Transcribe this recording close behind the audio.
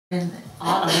in the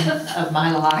autumn of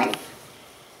my life,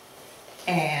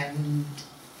 and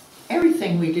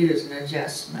everything we do is an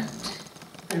adjustment.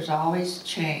 There's always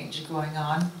change going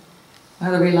on,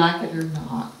 whether we like it or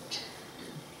not.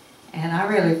 And I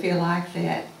really feel like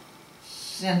that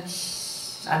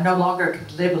since I no longer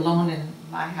could live alone in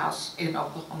my house in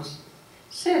Oklahoma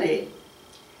City,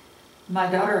 my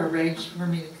daughter arranged for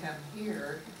me to come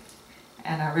here,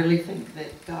 and I really think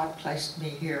that God placed me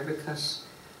here because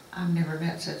I've never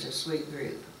met such a sweet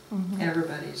group. Mm-hmm.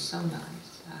 Everybody's so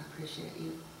nice. I appreciate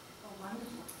you. Oh,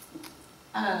 wonderful.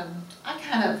 I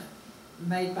kind of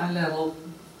made my little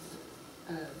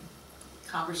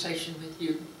conversation with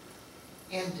you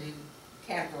into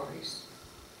categories.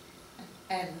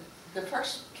 And the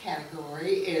first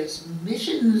category is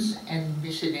missions and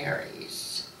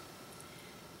missionaries.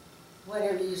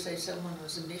 Whenever you say someone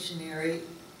was a missionary,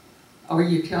 or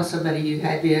you tell somebody you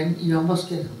had been, you almost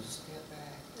get a little step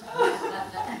back. You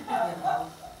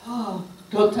know, oh,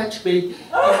 don't touch me. You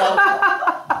know?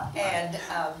 And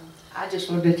I just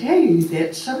wanted to tell you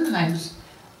that sometimes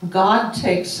God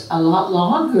takes a lot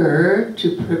longer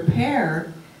to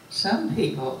prepare some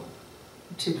people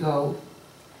to go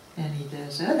than He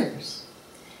does others.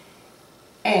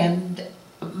 And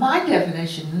my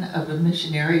definition of a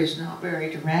missionary is not very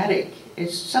dramatic.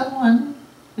 It's someone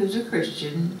who's a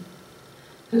Christian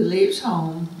who leaves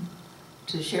home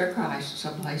to share Christ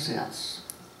someplace else.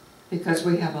 Because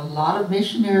we have a lot of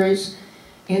missionaries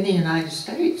in the United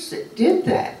States that did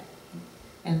that.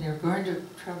 And they're going to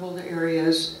troubled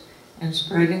areas and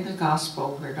spreading the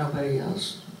gospel where nobody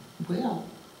else will.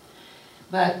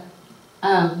 But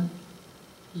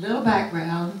little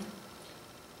background,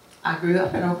 I grew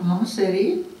up in Oklahoma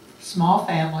City, small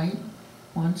family,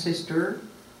 one sister,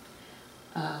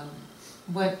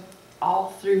 went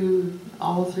all through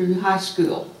high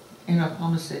school in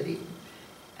Oklahoma City,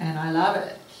 and I love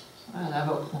it. I love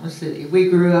Oklahoma City. We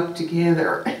grew up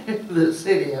together, the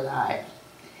city and I.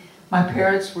 My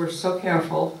parents were so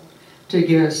careful to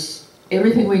give us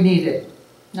everything we needed.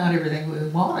 Not everything we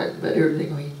wanted, but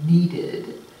everything we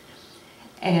needed.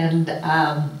 And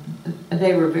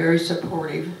they were very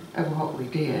supportive of what we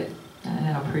did, and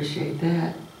I appreciate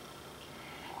that.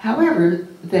 However,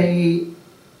 they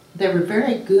were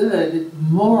very good,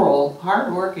 moral,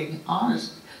 hardworking,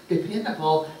 honest,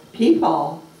 dependable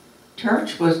people.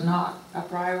 Church was not a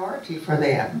priority for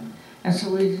them, and so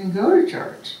we didn't go to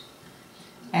church.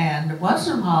 And once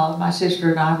in a while, my sister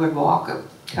and I would walk a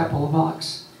couple of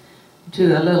blocks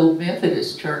to a little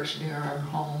Methodist church near our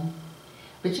home.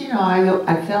 But you know,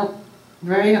 I felt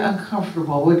very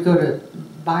uncomfortable. We'd go to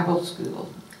Bible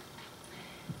school,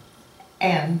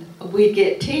 and we'd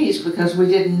get teased because we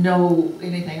didn't know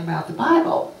anything about the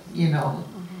Bible, you know.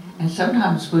 And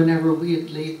sometimes whenever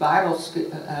we'd leave Bible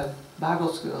school,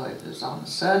 it was on a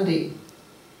Sunday,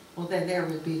 well then there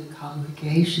would be the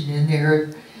congregation in there,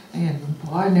 and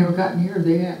boy, I never got near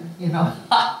that, you know.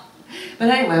 But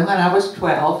anyway, when I was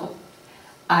 12,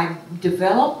 I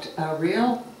developed a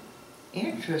real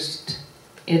interest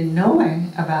in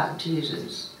knowing about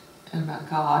Jesus and about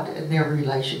God and their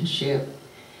relationship.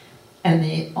 And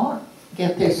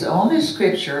get this, the only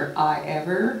scripture I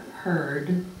ever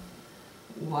heard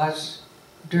was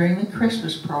during the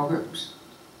Christmas programs.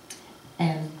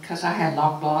 And because I had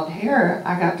long blonde hair,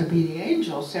 I got to be the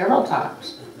angel several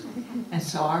times. And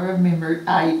so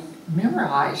I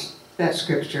memorized that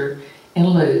scripture in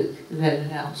Luke that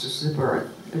announces the birth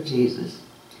of Jesus.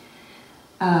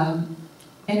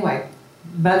 Anyway,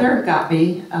 Mother got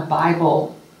me a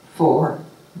Bible for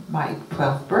my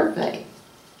 12th birthday.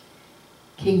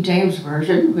 King James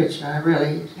Version, which I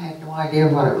really had no idea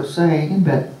what it was saying,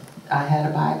 but I had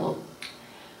a Bible.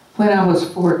 When I was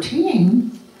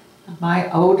 14,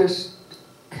 my oldest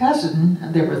cousin,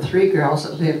 and there were 3 girls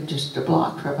that lived just a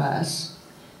block from us,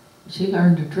 she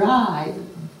learned to drive,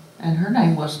 and her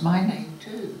name was my name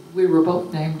too. We were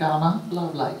both named Donna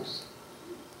Lovelace.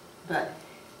 But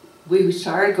we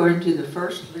started going to the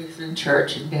First Lutheran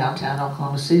Church in downtown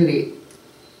Oklahoma City.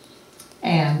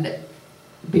 And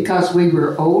because we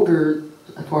were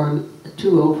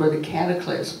too old for the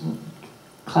catechism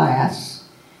class,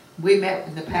 we met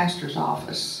in the pastor's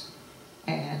office,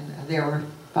 and there were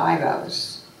 5 of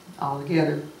us all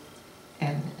together,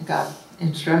 and got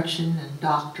instruction and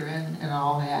doctrine and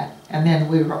all that. And then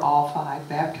we were all 5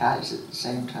 baptized at the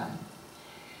same time.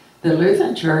 The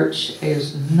Lutheran Church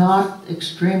is not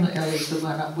extremely, at least the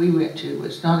one we went to,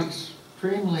 was not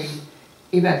extremely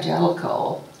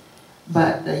evangelical,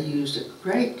 but they used a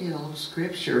great deal of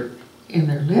scripture in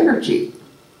their liturgy.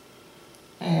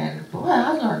 And boy,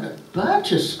 I learned a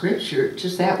bunch of scripture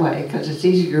just that way, because it's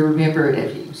easy to remember it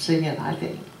if you sing it, I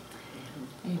think.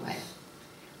 Anyway,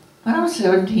 when I was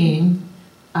 17,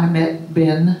 I met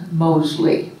Ben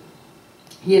Mosley.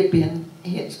 He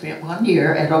had spent 1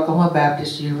 year at Oklahoma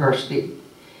Baptist University.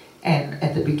 And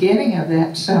at the beginning of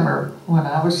that summer, when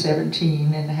I was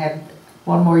 17 and had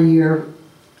 1 more year of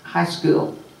high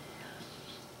school,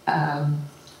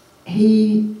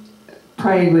 he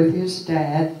prayed with his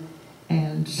dad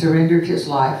and surrendered his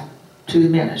life to the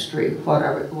ministry,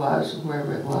 whatever it was,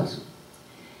 wherever it was.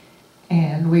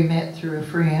 And we met through a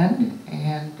friend,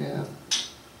 and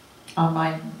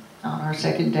on our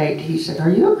second date, he said, "Are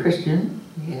you a Christian?"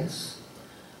 "Yes."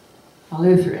 "A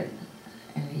Lutheran?"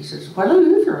 And he says, "What do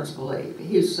Lutherans believe?"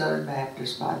 He was Southern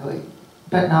Baptist, by the way,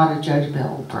 but not a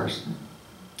judgmental person.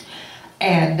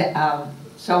 And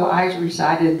so I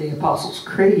recited the Apostles'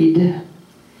 Creed,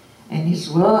 and he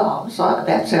said, "Well, so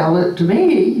that sounded to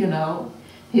me, you know."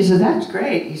 He said, "That's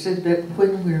great." He said, "But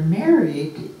when we're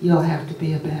married, you'll have to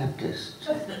be a Baptist."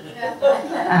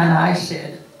 And I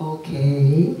said,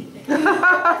 "Okay."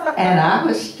 And I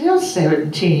was still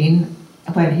 17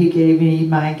 when he gave me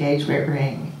my engagement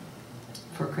ring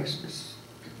for Christmas.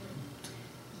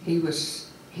 He was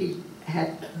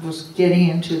getting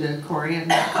into the Korean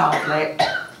conflict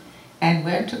and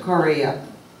went to Korea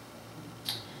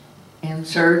and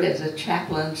served as a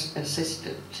chaplain's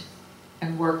assistant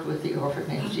and worked with the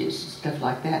orphanages and stuff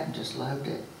like that, and just loved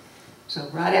it. So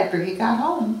right after he got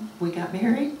home, we got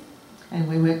married and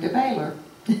we went to Baylor.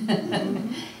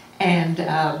 And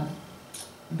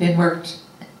Ben worked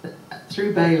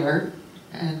through Baylor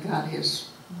and got his,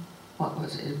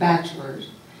 his bachelor's.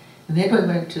 And then we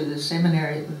went to the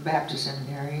seminary, the Baptist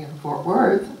seminary in Fort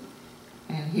Worth,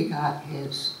 and he got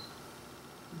his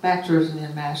bachelor's and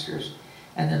then master's.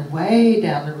 And then way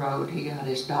down the road, he got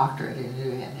his doctorate in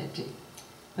divinity.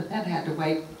 But that had to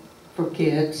wait for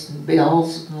kids and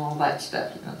bills and all that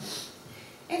stuff, you know.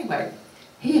 Anyway,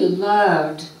 he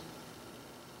loved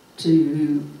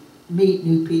to meet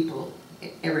new people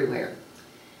everywhere.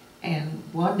 And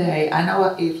one day, I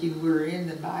know if you were in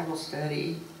the Bible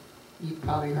study, you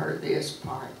probably heard this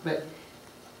part, but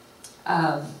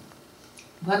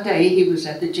one day he was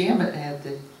at the gym at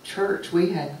the church.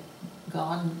 We had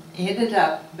ended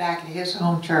up back at his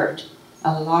home church,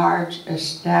 a large,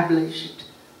 established,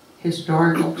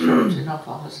 historical church in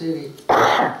Oklahoma City.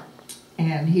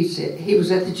 And he said, he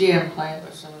was at the gym playing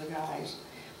with some of the guys.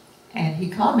 And he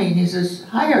called me and he says,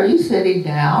 "Hi, are you sitting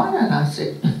down?" And I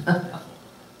said,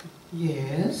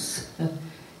 "Yes."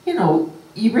 You know,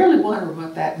 you really wonder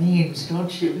what that means,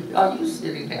 don't you? Are you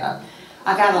sitting down?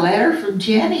 I got a letter from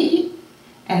Jenny,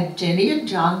 and Jenny and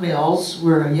John Mills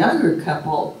were a younger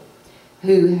couple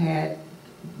who had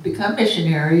become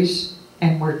missionaries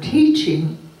and were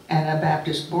teaching at a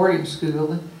Baptist boarding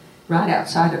school right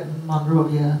outside of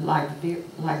Monrovia,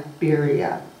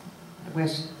 Liberia,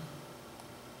 West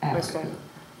Africa.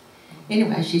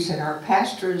 Anyway, she said, "Our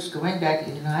pastor is going back to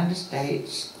the United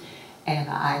States, and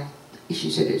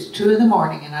she said, it's 2 in the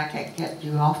morning and I can't get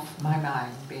you off my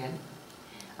mind, Ben.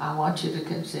 I want you to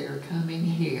consider coming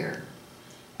here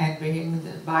and being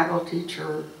the Bible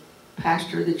teacher,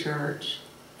 pastor of the church,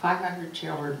 500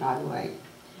 children, by the way,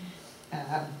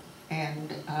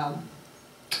 and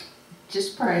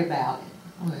just pray about it."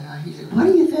 Well, he said, "What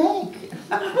do you think?"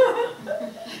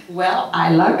 Well,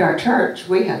 I loved our church.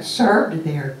 We had served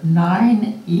there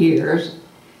 9 years.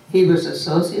 He was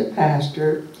associate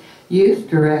pastor, youth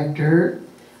director,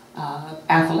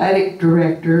 athletic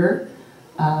director.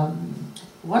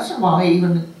 Once in a while, he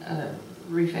even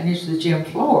refinished the gym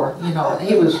floor. You know,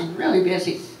 he was really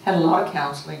busy. Had a lot of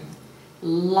counseling.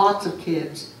 Lots of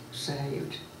kids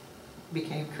saved,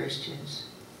 became Christians.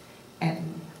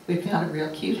 And we found a real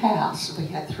cute house. We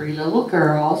had 3 little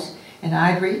girls, and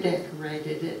I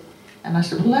redecorated it. And I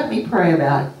said, "Well, let me pray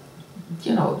about it."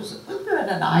 You know, it was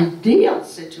an ideal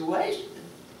situation.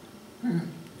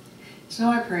 So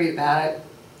I prayed about it,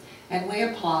 and we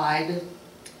applied.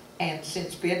 And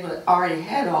since Ben already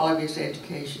had all of his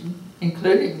education,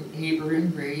 including Hebrew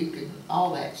and Greek and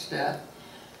all that stuff,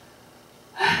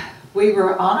 we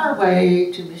were on our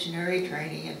way to missionary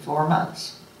training in 4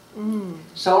 months.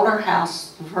 Sold our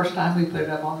house the first time we put it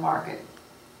up on the market.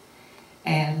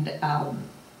 And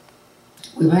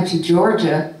we went to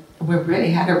Georgia. We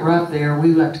really had it rough there.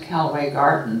 We went to Callaway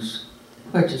Gardens,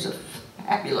 which is a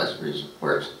fabulous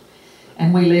resort.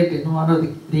 And we lived in one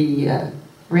of the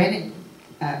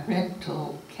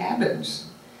rental cabins.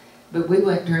 But we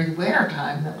went during the winter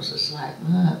time. That was a slack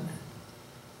month.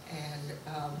 And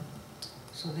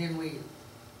so then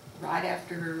right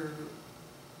after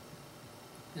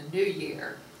the New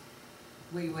Year,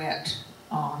 we went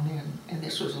on, and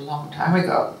this was a long time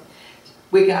ago.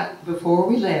 we got, before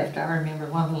we left, I remember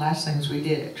one of the last things we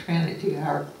did at Trinity,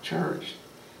 our church,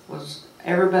 was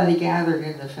everybody gathered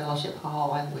in the fellowship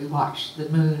hall and we watched the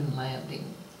moon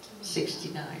landing,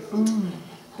 69.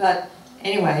 But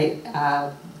anyway,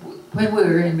 when we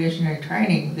were in missionary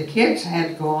training, the kids had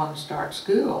to go on and start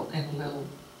school in a little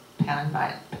Pine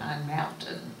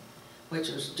Mountain, which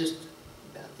was just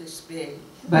about this big,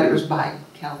 but it was by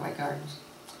Callaway Gardens.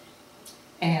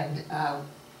 And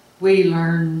we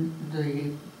learned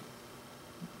the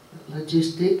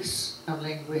logistics of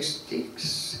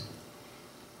linguistics,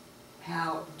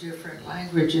 how different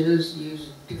languages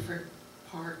use different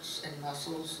parts and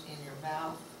muscles in your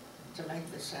mouth to make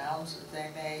the sounds that they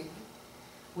make.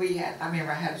 I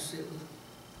remember I had to sit with,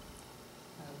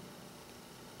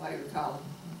 what do we call them,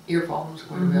 earphones,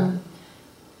 what do we call them?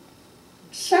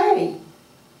 Say,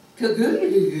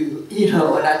 "Kagoo," you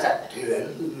know, and I thought,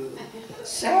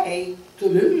 say,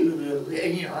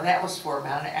 "Kagoo," you know, and that was for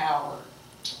about an hour.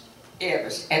 It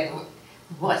was, and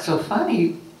what's so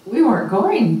funny, we weren't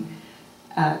going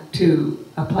to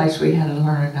a place we had to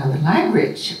learn another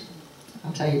language.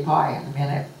 I'll tell you why in a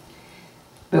minute.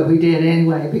 But we did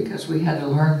anyway because we had to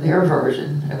learn their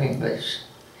version of English.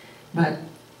 But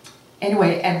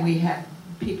anyway, and we had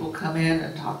people come in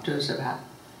and talk to us about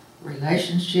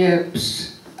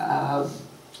relationships,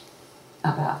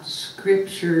 about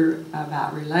scripture,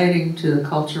 about relating to the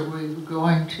culture we were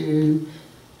going to,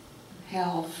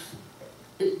 health,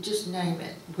 just name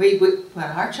it. When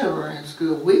our children were in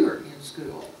school, we were in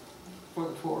school for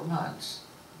the 4 months.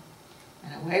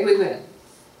 And away we went.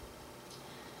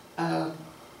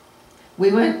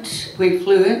 We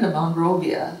flew into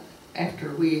Monrovia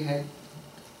after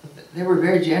they were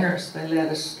very generous. They let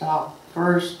us stop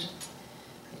first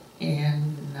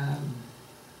in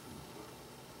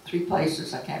 3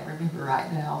 places, I can't remember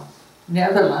right now.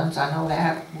 Netherlands, I know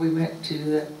that.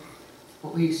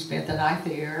 We spent the night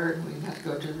there, and we got to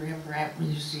go to the Rembrandt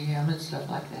Museum and stuff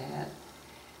like that.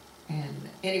 And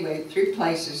anyway, 3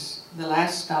 places. The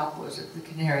last stop was at the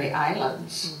Canary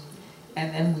Islands.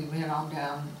 And then we went on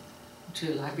down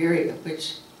to Liberia,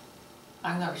 which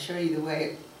I'm going to show you the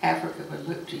way Africa would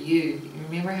look to you. You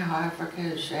remember how Africa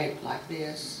is shaped like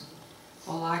this?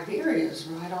 Well, Liberia is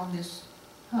right on this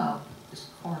hump, this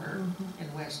corner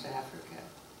in West Africa.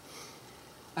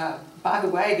 By the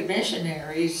way, the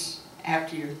missionaries,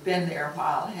 after you've been there a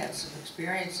while, had some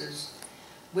experiences,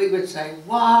 we would say,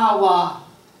 "Wah, wah,"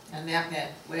 and that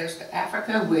meant West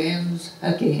Africa wins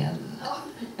again.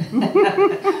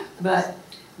 But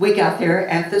we got there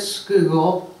at the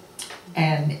school,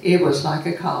 and it was like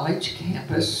a college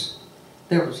campus.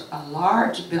 There was a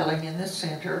large building in the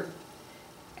center,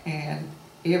 and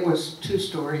it was 2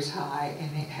 stories high,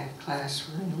 and it had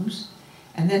classrooms.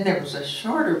 And then there was a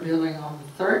shorter building on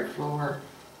the 3rd floor,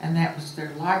 and that was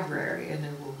their library, and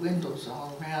there were windows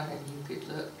all around, and you could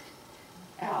look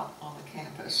out on the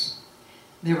campus.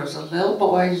 There was a little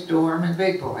boys' dorm and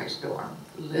big boys' dorm,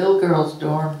 little girls'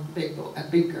 dorm, big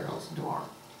girls' dorm.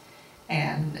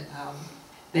 And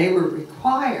they were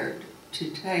required to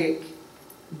take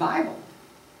Bible.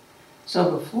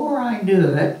 So before I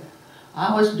knew it,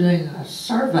 I was doing a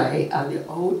survey of the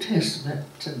Old Testament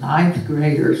to 9th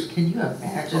graders. Can you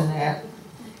imagine that?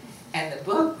 And the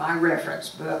book, my reference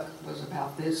book, was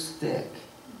about this thick.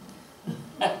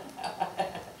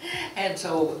 And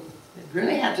so I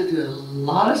really had to do a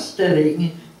lot of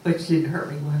studying, which didn't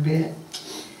hurt me one bit.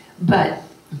 But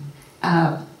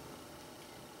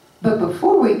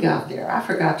before we got there, I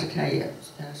forgot to tell you,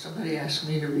 somebody asked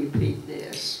me to repeat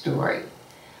this story.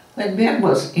 When Ben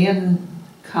was in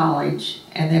college,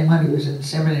 and then when he was in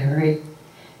seminary,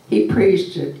 he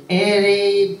preached at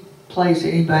any place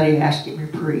anybody asked him to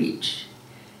preach.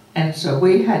 And so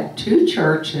we had 2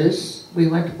 churches. We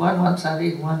went to one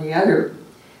Sunday and one the other,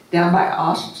 down by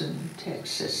Austin,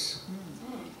 Texas.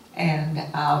 And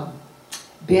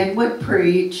Ben would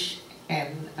preach,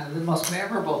 and the most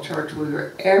memorable church we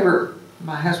were ever,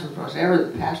 my husband was ever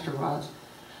the pastor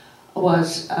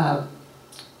was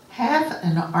half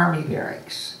an army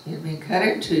barracks. It had been cut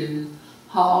in 2,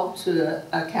 hauled to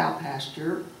a cow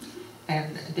pasture,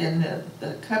 and then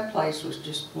the cut place was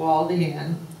just walled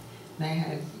in. They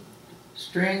had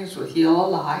strings with yellow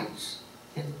lights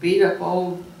and beat up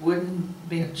old wooden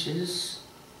benches.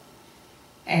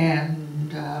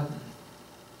 And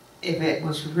if it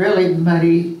was really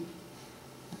muddy,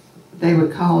 they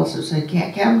would call us and say,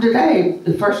 "Can't come today."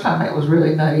 The first time it was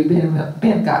really muddy, Ben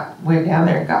went down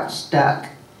there and got stuck.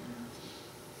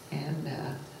 And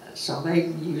so they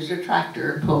used a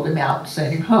tractor and pulled him out and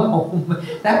sent him home.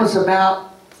 That was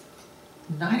about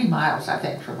 90 miles, I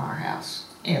think, from our house.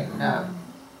 And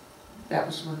that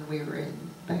was when we were in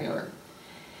Baylor.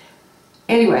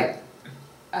 Anyway,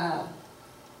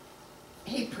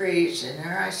 he preached, and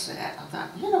there I sat. I thought,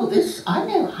 you know, this, I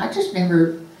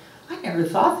never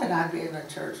thought that I'd be in a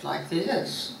church like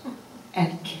this.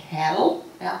 And cattle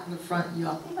out in the front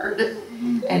yard,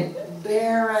 and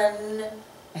barren,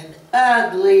 and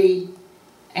ugly,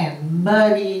 and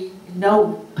muddy,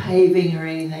 no paving or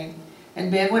anything.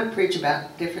 And Ben would preach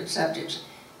about different subjects.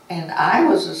 And I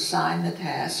was assigned the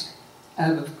task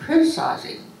of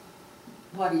criticizing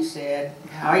what he said,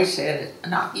 how he said it,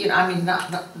 not, you know, I mean,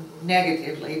 not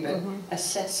negatively, but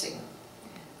assessing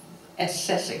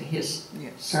his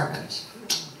sermons.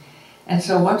 And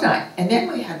so one night, and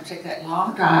then we had to take that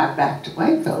long drive back to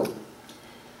Waco.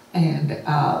 And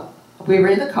we were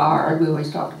in the car, and we always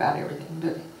talked about everything,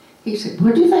 but he said,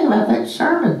 what do you think about that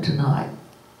sermon tonight?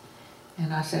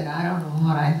 And I said, I don't know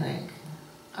what I think.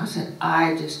 I said,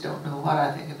 I just don't know what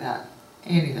I think about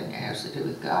anything that has to do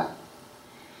with God.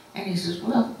 And he says,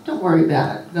 well, don't worry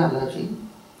about it. God loves you.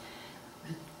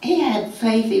 He had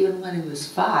faith even when he was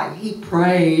 5. He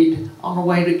prayed on the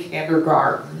way to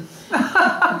kindergarten.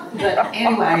 But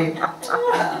anyway,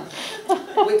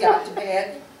 we got to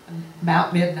bed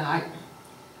about midnight.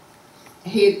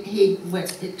 He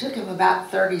went, it took him about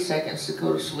 30 seconds to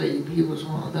go to sleep. He was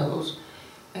one of those.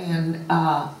 And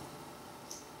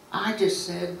I just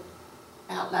said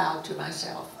out loud to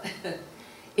myself,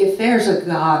 if there's a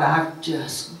God, I've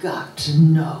just got to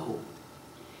know.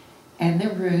 And the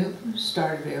room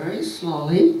started very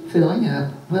slowly filling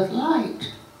up with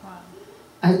light. Wow.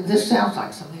 This sounds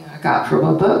like something I got from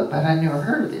a book, but I never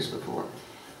heard of this before.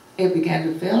 It began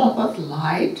to fill up with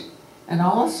light, and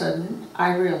all of a sudden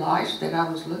I realized that I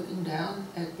was looking down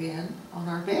at Ben on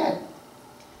our bed.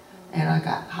 And I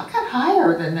got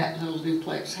higher than that little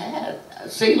duplex had,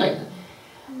 ceiling.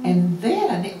 And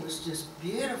then it was just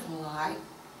beautiful light,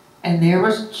 and there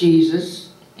was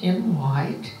Jesus in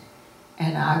white,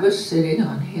 and I was sitting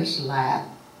on his lap,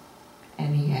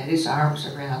 and he had his arms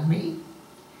around me,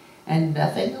 and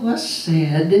nothing was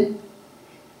said,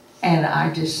 and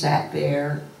I just sat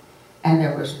there, and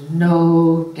there was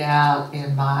no doubt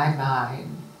in my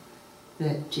mind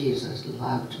that Jesus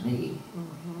loved me.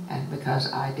 And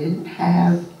because I didn't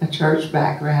have a church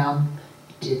background,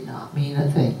 it did not mean a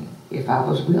thing if I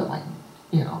was willing,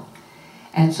 you know.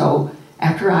 And so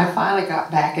after I finally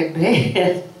got back in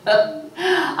bed,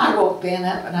 I woke Ben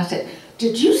up and I said,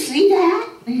 did you see that?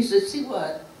 And he said, see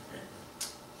what?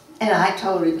 And I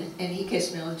told him, and he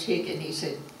kissed me on the cheek, and he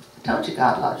said, I told you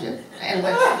God loves you, and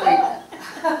went to sleep.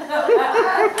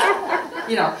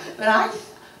 You know, but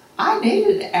I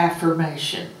needed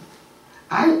affirmation.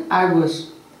 I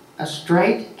was a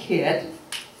straight kid.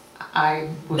 I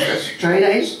was a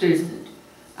straight-A student.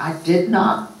 I did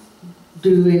not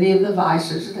do any of the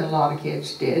vices that a lot of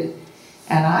kids did.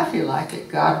 And I feel like that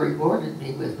God rewarded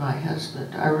me with my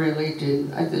husband. I really do.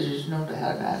 There's no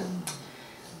doubt about it.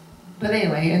 But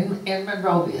anyway, in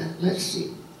Monrovia, let's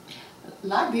see.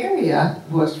 Liberia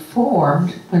was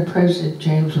formed when President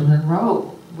James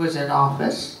Monroe was in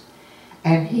office,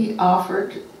 and he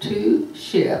offered 2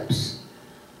 ships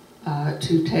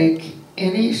to take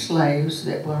any slaves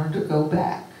that wanted to go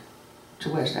back to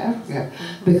West Africa,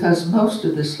 because most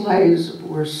of the slaves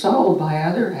were sold by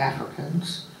other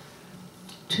Africans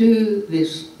to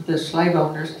the slave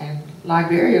owners, and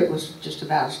Liberia was just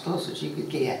about as close as you could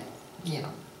get, you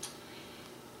know.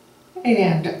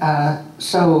 And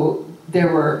so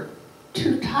there were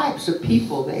 2 types of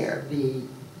people there, the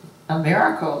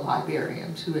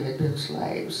Americo-Liberians who had been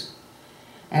slaves,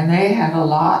 and they had a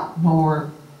lot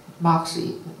more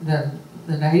moxie than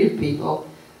the native people,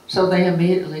 so they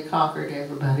immediately conquered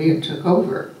everybody and took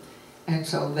over. And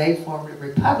so they formed a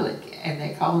republic, and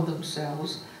they called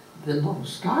themselves the Lone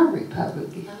Star Republic.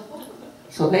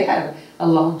 So they had a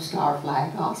Lone Star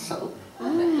flag also.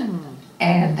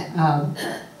 And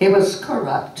it was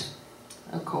corrupt,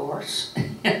 of course,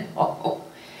 you know.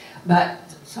 But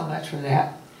so much for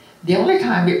that. The only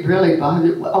time it really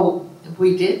bothered,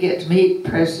 we did get to meet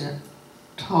President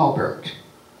Talbert.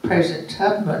 President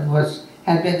Tubman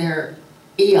had been there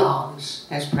eons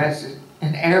as president,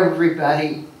 and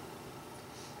everybody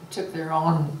took their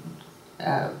own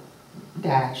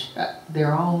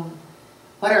their own,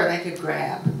 whatever they could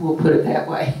grab, we'll put it that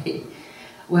way.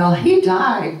 Well, he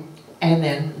died, and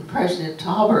then President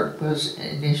Talbert was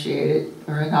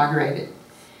inaugurated,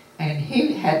 and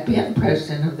he had been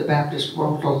president of the Baptist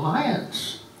World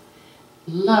Alliance.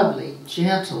 Lovely,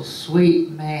 gentle, sweet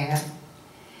man.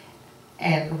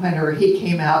 And whenever he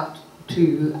came out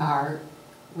to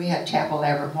we had chapel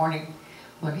every morning,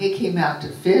 when he came out to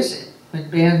visit, when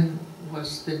Ben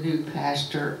was the new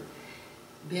pastor,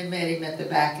 Ben met him at the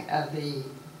back of the,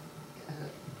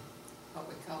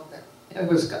 It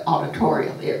was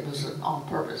auditorium. It was an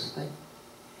on-purpose thing.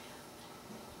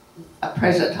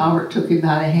 President Howard took him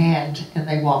by the hand, and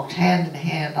they walked hand in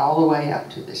hand all the way up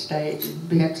to the stage. And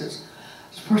Ben says,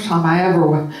 "It's the first time I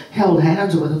ever held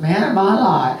hands with a man in my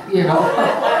life," you know.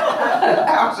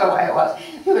 That was the way it was.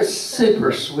 It was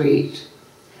super sweet.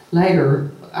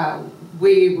 Later,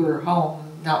 we were home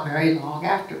not very long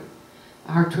after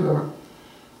our tour,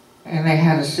 and they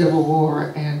had a civil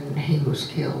war, and he was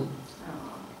killed.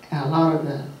 A lot of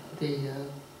the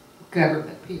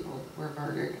government people were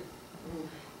murdered,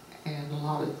 and a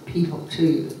lot of people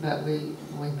too. But we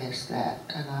missed that,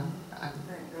 and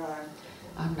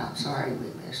I'm not sorry we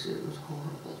missed it. It was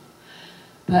horrible.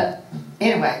 But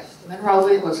anyway,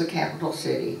 Monrovia was a capital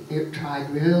city. It tried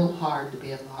real hard to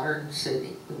be a modern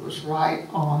city. It was right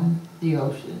on the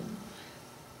ocean.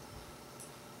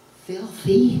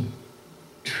 Filthy,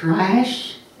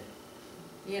 trash,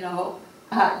 you know.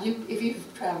 If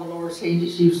you've traveled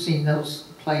overseas, you've seen those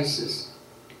places.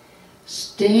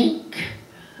 Stink.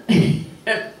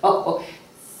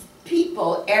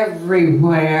 People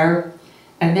everywhere.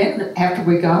 And then after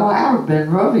we got out of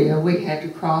Monrovia, we had to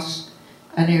cross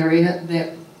an area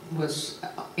that was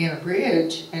in a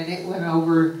bridge, and it went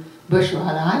over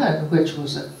Bushrod Island, which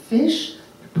was a fish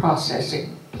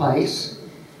processing place.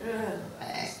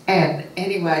 And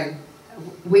anyway,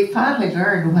 we finally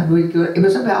learned when we go, it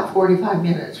was about 45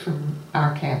 minutes from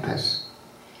our campus.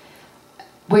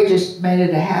 We just made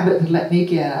it a habit to let me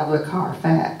get out of the car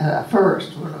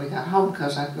first when we got home,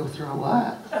 because I'd go throw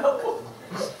up.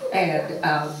 And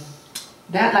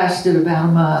that lasted about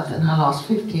a month, and I lost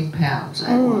 15 pounds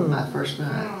that was my first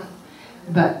month.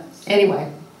 But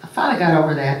anyway, I finally got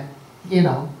over that. You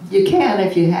know, you can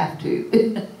if you have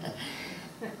to.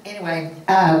 Anyway,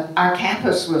 our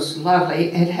campus was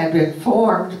lovely. It had been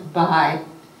formed by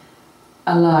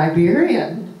a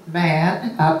Liberian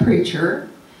man, a preacher,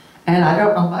 and I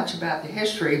don't know much about the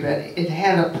history, but it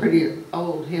had a pretty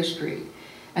old history.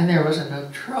 And there was an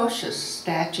atrocious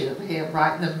statue of him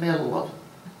right in the middle of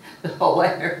the whole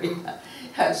area.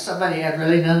 Somebody had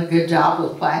really done a good job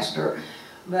with plaster,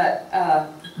 but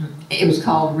it was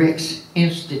called Rick's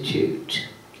Institute.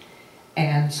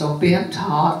 And so Ben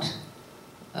taught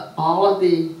all of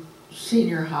the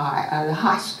senior high, the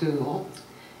high school,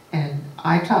 and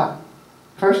I taught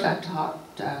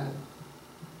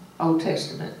Old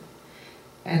Testament,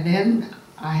 and then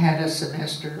I had a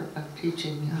semester of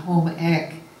teaching home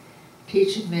ec,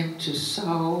 teaching them to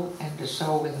sew and to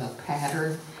sew in the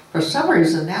pattern. For some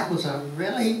reason, that was a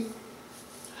really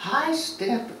high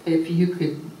step if you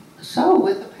could sew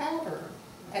with a pattern.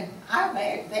 And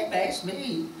they amazed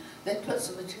me. They put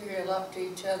some material up to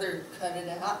each other, cut it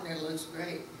out, and it looks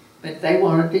great. But they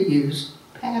wanted to use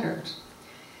patterns.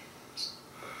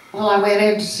 Well, I went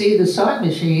in to see the sewing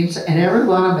machines, and every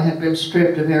one of them had been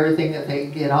stripped of everything that they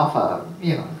could get off of them,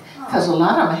 you know. Because a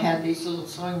lot of them had these little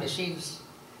sewing machines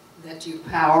that you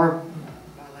power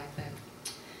like that.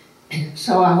 And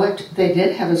so I went, they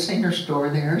did have a senior store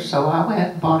there, so I went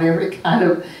and bought every kind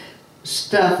of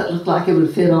stuff that looked like it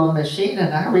would fit on the machine,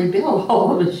 and I rebuilt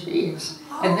all the machines.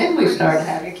 And then we started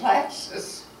having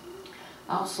classes.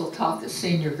 I also taught the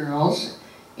senior girls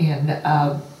in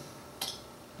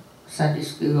Sunday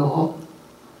school.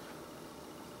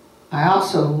 I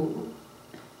also,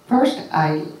 first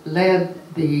I led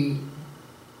the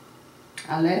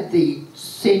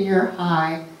senior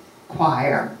high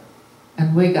choir,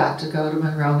 and we got to go to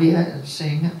Monrovia and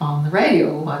sing on the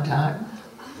radio one time.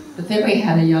 But then we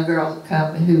had a young girl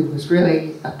come who was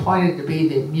really appointed to be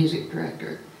the music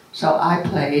director. So I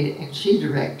played and she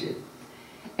directed.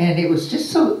 And it was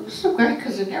just so great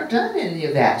because I'd never done any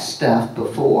of that stuff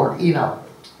before, you know.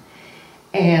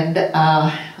 And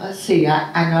let's see,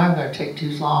 I know I'm going to take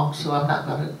too long, so I'm not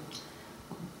going to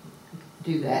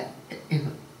do that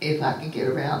if I can get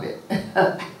around it.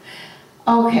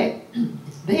 Okay,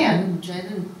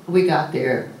 then we got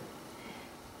there.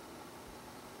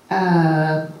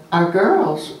 Our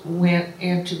girls went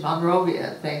into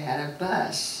Monrovia. They had a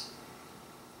bus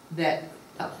that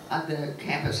the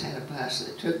campus had a bus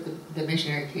that took the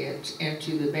missionary kids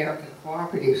into the American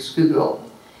Cooperative School.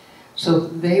 So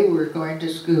they were going to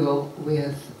school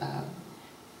with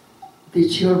the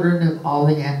children of all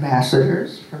the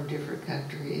ambassadors from different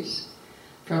countries,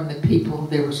 from the people.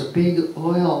 There was a big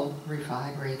oil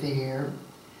refinery there,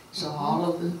 so all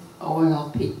of the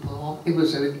oil people. It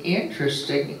was an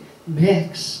interesting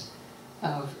mix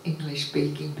of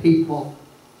English-speaking people.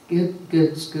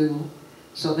 Good school.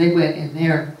 So they went in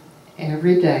there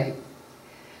every day.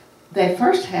 They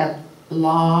first had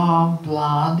long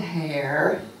blonde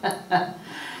hair.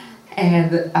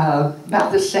 And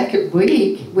about the second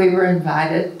week, we were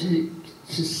invited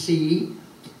to see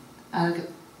a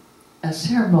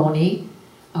ceremony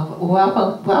of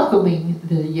welcoming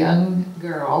the young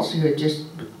girls who had just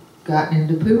gotten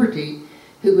into puberty,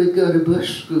 who would go to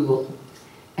bush school,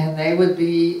 and they would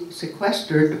be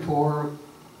sequestered for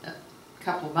a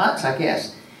couple of months, I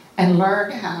guess, and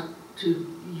learn how to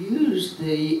use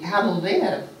how to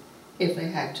live if they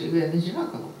had to in the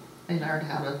jungle. They learned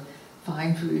how to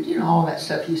find food, you know, all that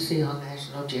stuff you see on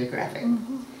National Geographic.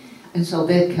 Mm-hmm. And so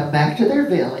they'd come back to their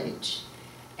village,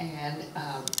 and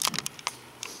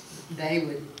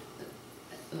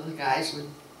the guys would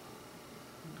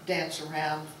dance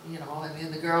around, you know, and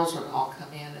then the girls would all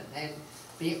come in and they'd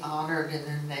be honored, and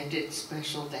then they did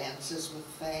special dances with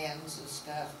fans and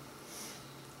stuff.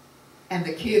 And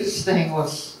the cutest thing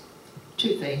was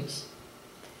two things.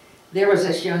 There was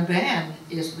this young man,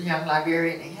 this young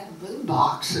librarian, he had a boom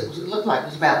box. It looked like it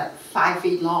was about 5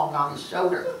 feet long on his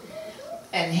shoulder.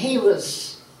 And he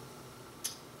was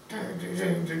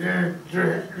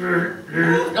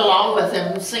along with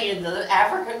him singing the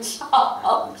African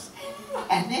songs.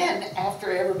 And then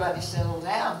after everybody settled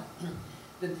down,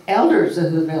 the elders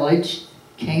of the village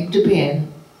came to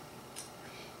Ben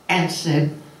and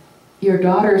said, "Your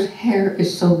daughter's hair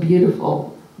is so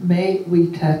beautiful, may we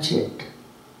touch it?"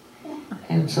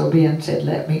 And so Ben said,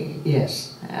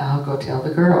 yes, I'll go tell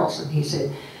the girls. And he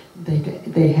said,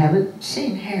 they haven't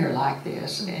seen hair like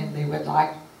this, and they would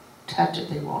like to touch it,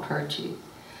 they won't hurt you.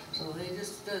 So they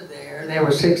just stood there. They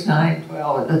were 6, 9,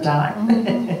 12 at the time.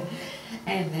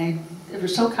 And they were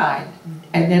so kind.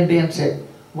 And then Ben said,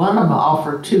 "One of them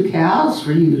offered 2 cows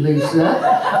for you, Lisa."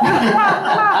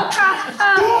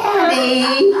 Daddy,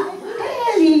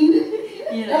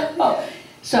 you know.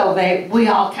 So we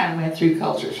all kind of went through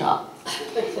culture shock.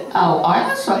 I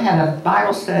also had a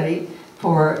Bible study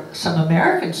for some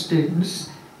American students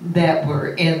that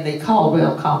were in the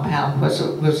Caldwell compound. Was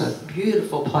a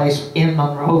beautiful place in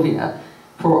Monrovia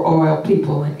for oil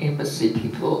people and embassy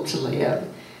people to live.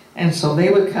 And so they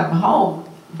would come home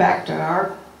back to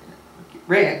our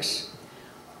Rex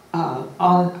on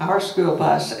our school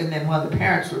bus, and then one of the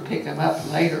parents would pick them up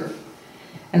later.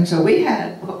 And so we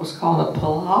had what was called a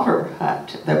palaver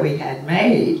hut that we had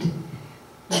made.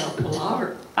 You know,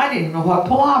 palaver. I didn't even know what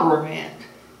palaver meant.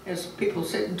 As people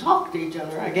sit and talk to each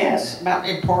other, I guess, about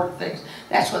important things.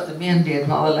 That's what the men did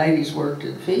while the ladies worked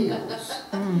in the fields.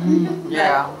 Mm-hmm.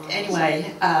 Yeah. But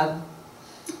anyway,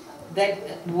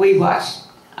 we watched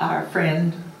our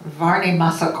friend Varney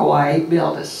Massaquoi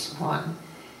build us one,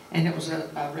 and it was a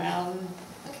round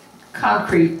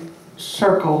concrete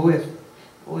circle with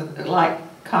like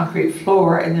concrete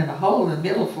floor, and then a hole in the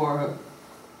middle for a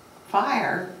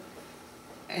fire.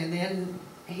 And then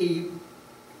he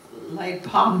laid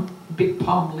big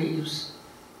palm leaves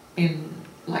in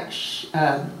like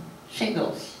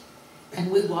shingles,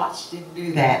 and we watched him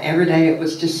do that every day. It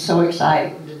was just so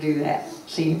exciting to do that.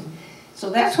 See, so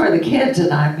that's where the kids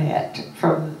and I met,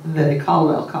 from the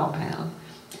Caldwell compound.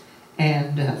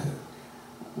 And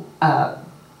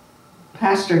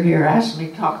Pastor here asked me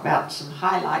to talk about some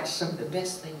highlights, some of the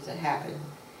best things that happened.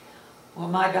 Well,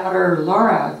 my daughter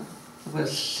Laura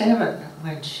was 7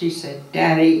 when she said,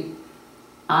 "Daddy,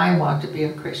 I want to be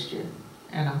a Christian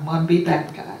and I want to be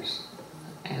baptized."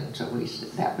 And so we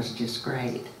said that was just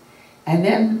great. And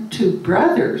then 2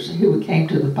 brothers who came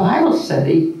to the Bible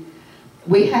study,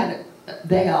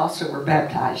 they also were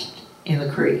baptized in the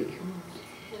creek.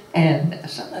 And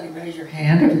somebody raise your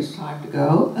hand if it's time to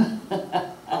go.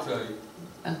 I'll tell you.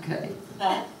 Okay.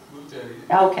 We'll tell you.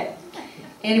 Okay.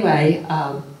 Anyway,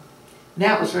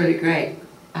 that was really great.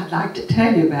 I'd like to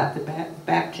tell you about the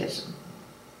baptism.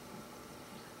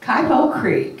 Kaipo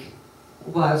Creek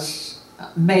was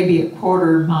maybe a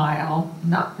quarter mile,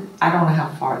 I don't know how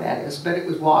far that is, but it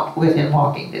was within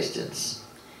walking distance.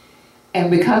 And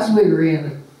because we were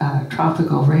in a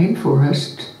tropical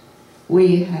rainforest,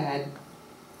 we had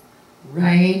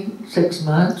rain 6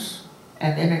 months,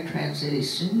 and then a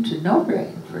transition to no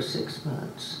rain for 6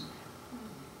 months.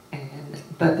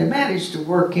 But they managed to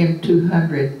work in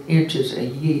 200 inches a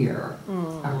year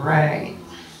of rain.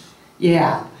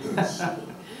 Yeah.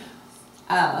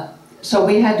 So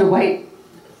we had to wait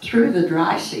through the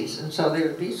dry season. So there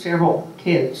would be several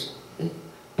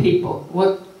people.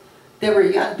 They were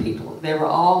young people. They were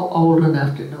all old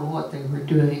enough to know what they were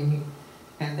doing,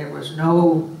 and there was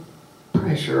no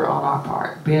pressure on our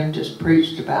part. Ben just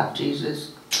preached about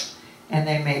Jesus, and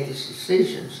they made these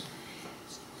decisions.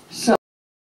 So